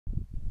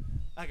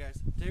Hi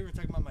guys, today we're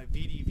talking about my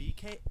VDV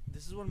kit.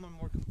 This is one of my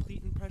more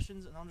complete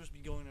impressions, and I'll just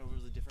be going over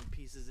the different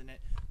pieces in it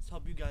to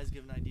help you guys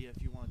give an idea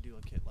if you want to do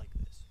a kit like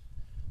this.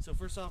 So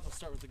first off, I'll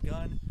start with the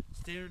gun.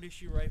 Standard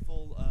issue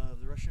rifle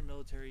of the Russian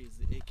military is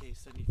the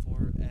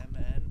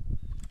AK-74MN.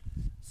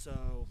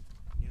 So,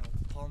 you know,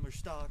 polymer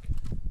stock,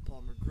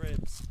 polymer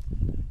grips.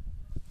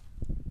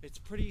 It's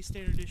pretty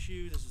standard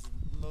issue. This is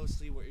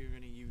mostly what you're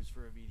going to use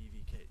for a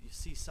VDV kit. You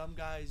see some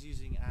guys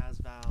using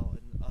ASVAL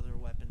and other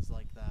weapons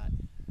like that,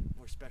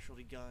 more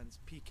specialty guns,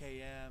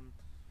 PKM,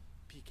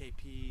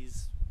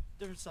 PKPs,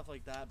 different stuff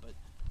like that, but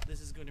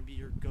this is going to be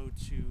your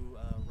go-to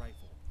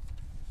rifle.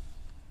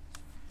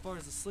 As far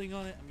as the sling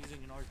on it, I'm using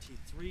an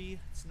RT3.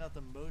 It's not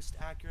the most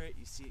accurate.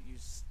 You see it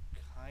used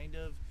kind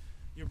of.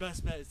 Your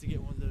best bet is to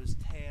get one of those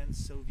tan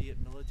Soviet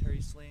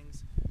military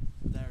slings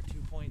that are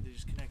 2-point. They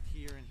just connect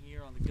here and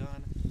here on the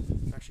gun.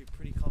 They're actually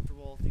pretty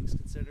comfortable, all things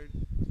considered.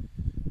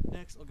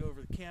 Next, I'll go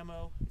over the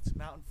camo. It's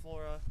Mountain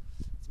Flora.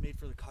 It's made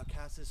for the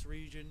Caucasus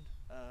region.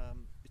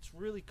 It's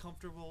really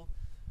comfortable.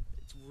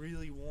 It's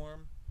really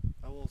warm.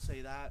 I will say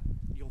that.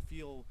 You'll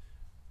feel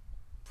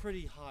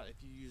pretty hot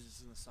if you use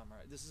this in the summer.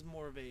 This is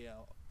more of a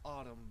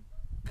autumn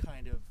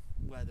kind of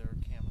weather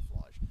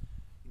camouflage.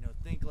 You know,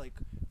 think like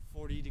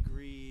 40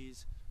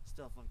 degrees,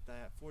 stuff like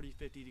that. 40,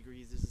 50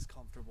 degrees, this is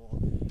comfortable.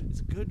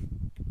 It's a good,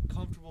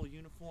 comfortable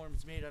uniform.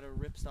 It's made out of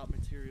ripstop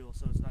material,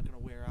 so it's not going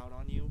to wear out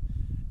on you.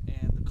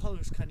 And the color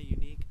is kind of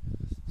unique.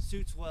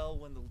 Suits well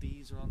when the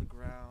leaves are on the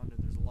ground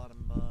and there's a lot of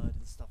mud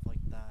and stuff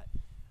like that.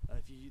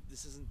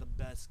 This isn't the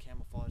best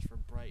camouflage for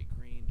bright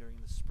green during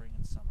the spring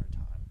and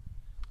summertime.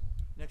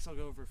 Next, I'll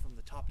go over from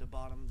the top to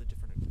bottom the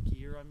different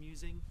gear I'm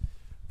using.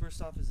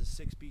 First off is a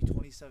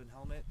 6B27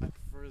 helmet. I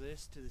prefer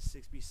this to the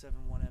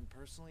 6B71M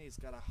personally. It's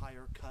got a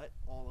higher cut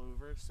all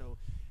over, so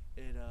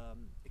it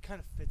kind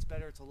of fits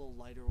better. It's a little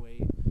lighter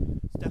weight.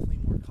 It's definitely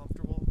more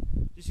comfortable.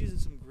 Just using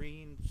some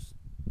green,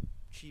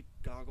 cheap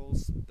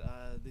goggles.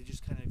 They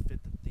just kind of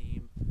fit the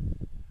theme.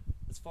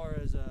 As far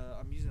as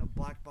I'm using a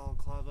black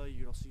balaclava, you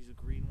could also use a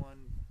green one.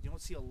 You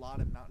don't see a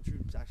lot of mountain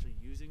troops actually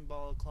using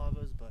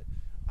balaclavas, but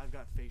I've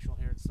got facial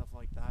hair and stuff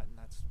like that, and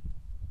that's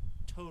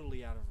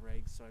totally out of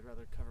regs, so I'd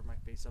rather cover my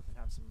face up and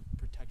have some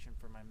protection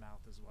for my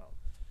mouth as well.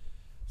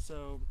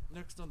 So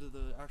next, onto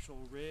the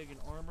actual rig and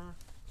armor.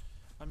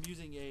 I'm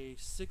using a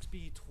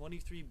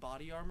 6B23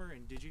 body armor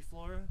in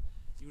Digiflora.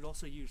 You would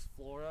also use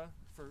Flora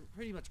for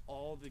pretty much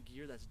all the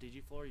gear that's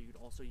Digiflora. You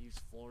could also use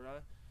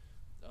Flora.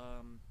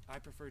 I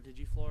prefer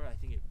Digiflora. I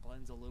think it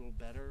blends a little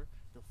better.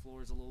 The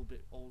floor is a little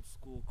bit old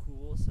school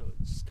cool, so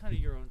it's just kind of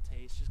your own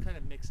taste. Just kind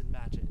of mix and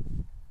match it.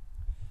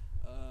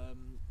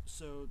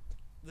 So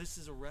this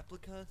is a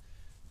replica.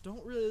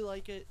 Don't really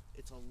like it.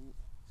 It's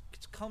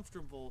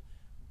comfortable,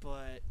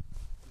 but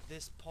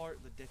this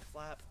part, the dick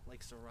flap,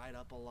 likes to ride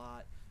up a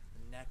lot.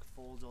 The neck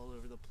folds all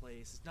over the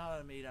place. It's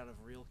not made out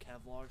of real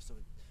Kevlar, so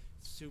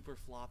it's super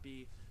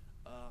floppy.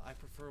 I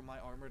prefer my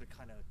armor to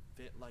kind of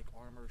fit like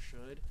armor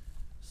should.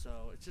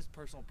 So it's just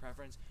personal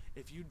preference.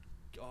 If you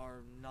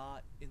are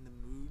not in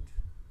the mood,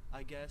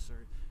 I guess,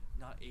 or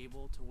not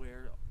able to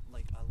wear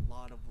like a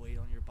lot of weight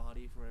on your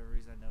body for whatever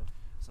reason, I know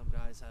some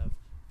guys have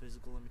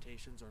physical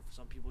limitations, or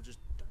some people just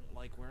don't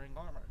like wearing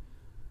armor.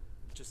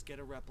 Just get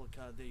a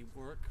replica. They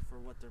work for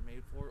what they're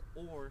made for.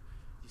 Or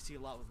you see a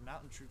lot with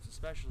mountain troops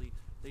especially,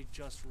 they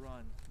just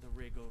run the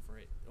rig over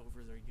it,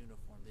 over their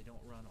uniform. They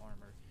don't run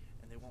armor,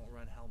 and they won't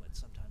run helmets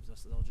sometimes.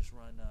 They'll just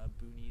run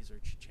boonies or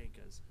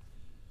chichenkas.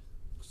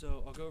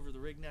 So I'll go over the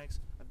rig next.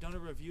 I've done a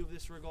review of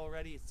this rig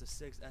already. It's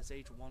the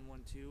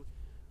 6SH112.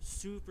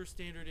 Super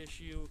standard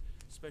issue,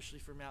 especially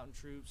for mountain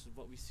troops, of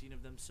what we've seen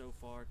of them so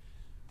far.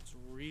 It's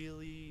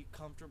really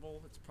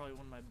comfortable. It's probably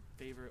one of my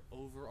favorite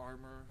over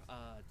armor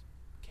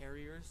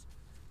carriers.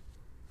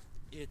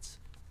 It's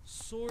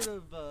sort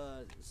of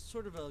a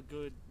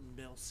good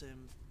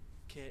milsim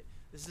kit.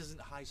 This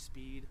isn't high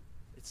speed.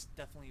 It's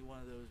definitely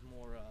one of those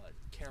more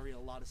carry a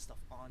lot of stuff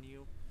on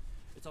you.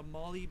 It's a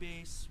MOLLE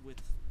base with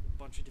a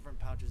bunch of different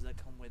pouches that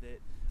come with it.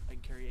 I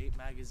can carry 8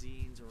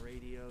 magazines, a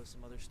radio,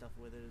 some other stuff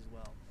with it as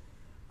well.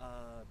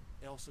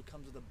 It also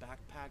comes with a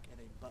backpack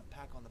and a butt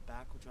pack on the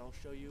back, which I'll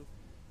show you.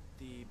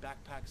 The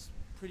backpack's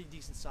pretty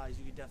decent size.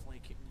 You could definitely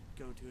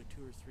go to a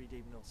 2 or 3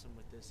 day milsim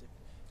with this if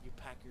you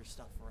pack your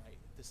stuff right.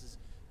 This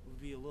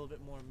would be a little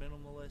bit more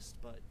minimalist,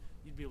 but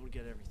you'd be able to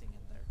get everything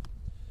in there.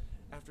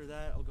 After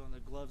that, I'll go on the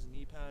gloves and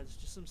knee pads.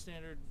 Just some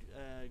standard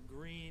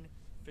green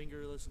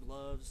fingerless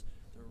gloves.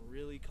 They're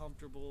really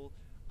comfortable.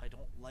 I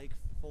don't like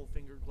full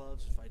finger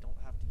gloves if I don't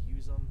have to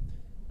use them.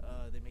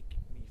 They make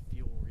me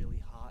feel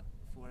really hot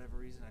for whatever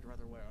reason. I'd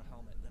rather wear a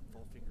helmet than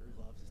full finger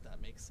gloves, if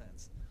that makes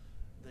sense.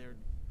 They're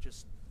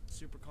just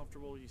super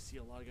comfortable. You see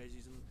a lot of guys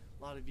use them.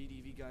 A lot of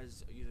VDV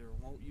guys either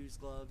won't use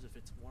gloves if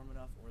it's warm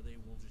enough, or they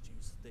will just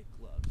use thick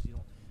gloves. You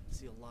don't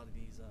see a lot of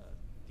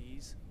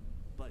these,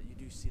 but you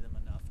do see them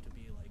enough to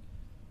be like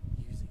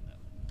using them.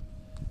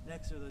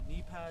 Next are the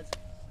knee pads.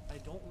 I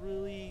don't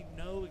really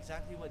know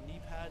exactly what knee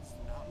pads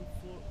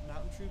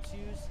mountain troops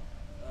use.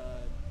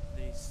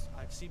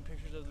 I've seen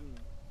pictures of them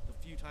the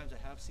few times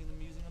I have seen them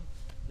using them.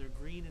 They're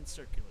green and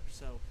circular,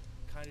 so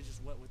kind of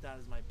just went with that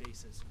as my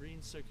basis.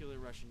 Green circular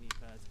Russian knee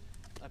pads.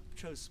 I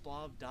chose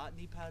Splav dot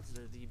knee pads.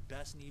 They're the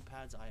best knee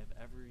pads I have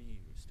ever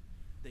used.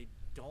 They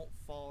don't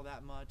fall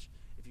that much.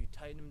 If you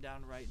tighten them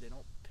down right, they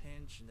don't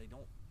pinch, and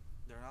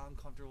they're not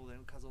uncomfortable. They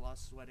don't cause a lot of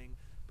sweating,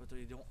 but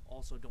they don't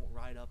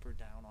ride up or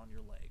down on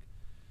your leg.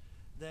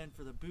 Then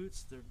for the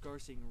boots, they're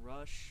Garsing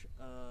Rush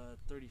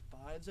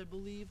 35s, I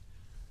believe.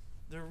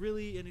 They're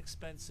really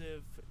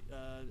inexpensive.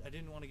 I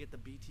didn't want to get the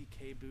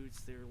BTK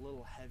boots. They're a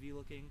little heavy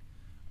looking.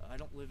 I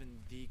don't live in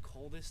the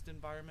coldest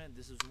environment.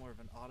 This is more of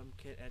an autumn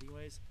kit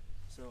anyways,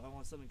 so I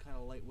want something kind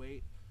of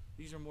lightweight.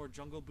 These are more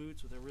jungle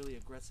boots with a really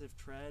aggressive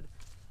tread,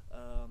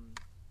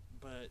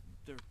 but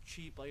they're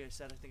cheap. Like I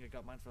said, I think I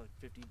got mine for like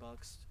 50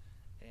 bucks,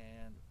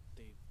 and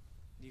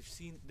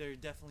they're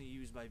definitely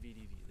used by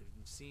VDV. They've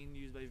been seen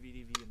used by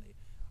VDV, and they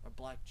are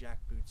blackjack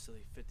boots, so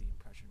they fit the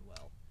impression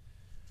well.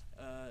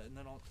 And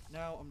then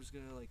now I'm just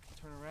gonna like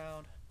turn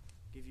around,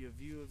 give you a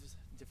view of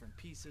different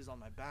pieces on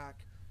my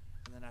back,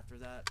 and then after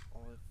that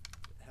I'll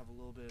have a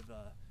little bit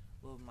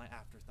of my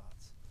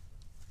afterthoughts.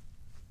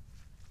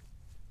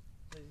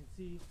 So as you can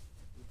see,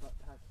 the butt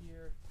pack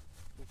here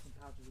with some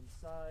pouches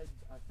inside.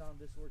 I found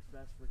this works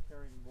best for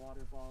carrying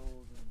water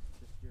bottles and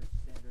just your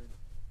standard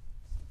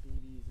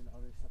BBs and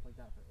other stuff like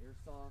that for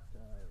airsoft.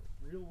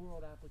 Real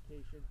world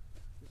application,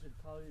 this would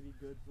probably be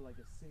good for like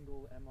a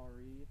single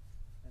MRE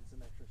and some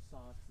extra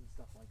socks and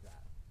stuff like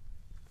that.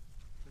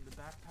 And the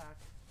backpack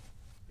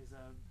is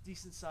a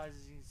decent size,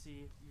 as you can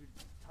see. You would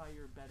tie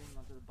your bedding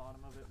onto the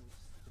bottom of it with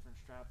different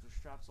straps. There's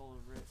straps all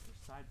over it.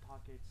 There's side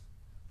pockets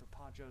for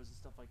ponchos and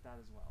stuff like that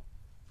as well.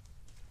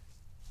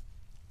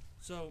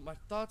 So my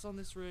thoughts on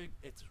this rig: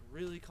 it's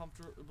really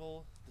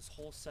comfortable. This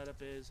whole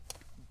setup is,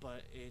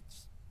 but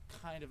it's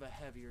kind of a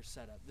heavier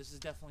setup. This is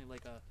definitely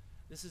like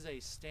this is a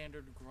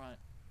standard grunt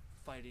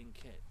fighting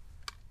kit.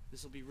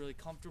 This will be really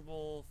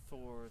comfortable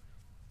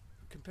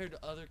compared to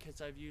other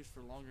kits I've used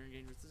for longer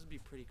engagements. This would be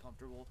pretty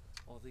comfortable,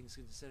 all things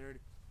considered.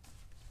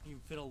 You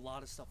can fit a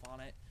lot of stuff on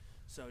it.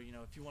 So, you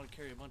know, if you want to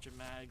carry a bunch of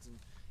mags and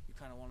you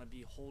kind of want to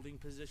be holding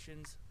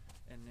positions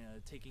and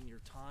taking your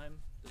time,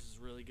 this is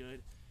really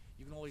good.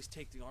 You can always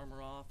take the armor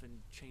off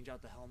and change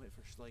out the helmet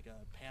for like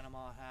a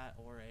Panama hat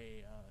or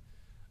a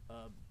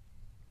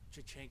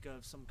Chachenka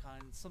of some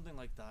kind, something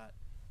like that.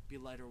 Be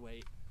lighter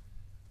weight.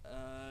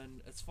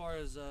 And as far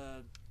as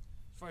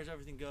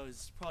everything goes,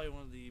 it's probably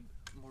one of the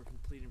more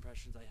complete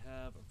impressions I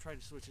have. I'm trying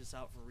to switch this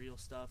out for real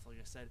stuff. Like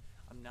I said,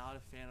 I'm not a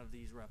fan of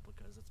these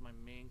replicas. That's my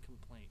main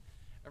complaint.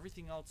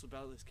 Everything else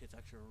about this kit's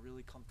actually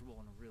really comfortable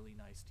and really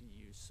nice to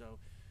use. So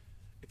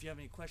if you have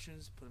any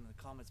questions, put them in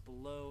the comments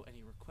below.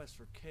 Any requests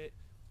for kit,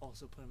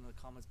 also put them in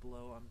the comments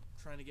below. I'm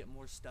trying to get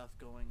more stuff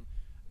going,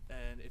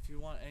 and if you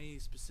want any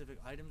specific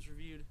items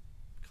reviewed,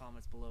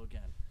 comments below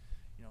again.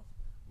 You know,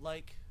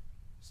 like,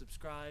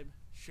 subscribe,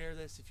 share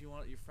this if you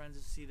want your friends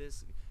to see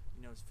this,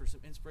 you know, for some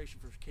inspiration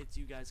for kits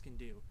you guys can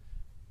do.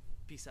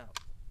 Peace out.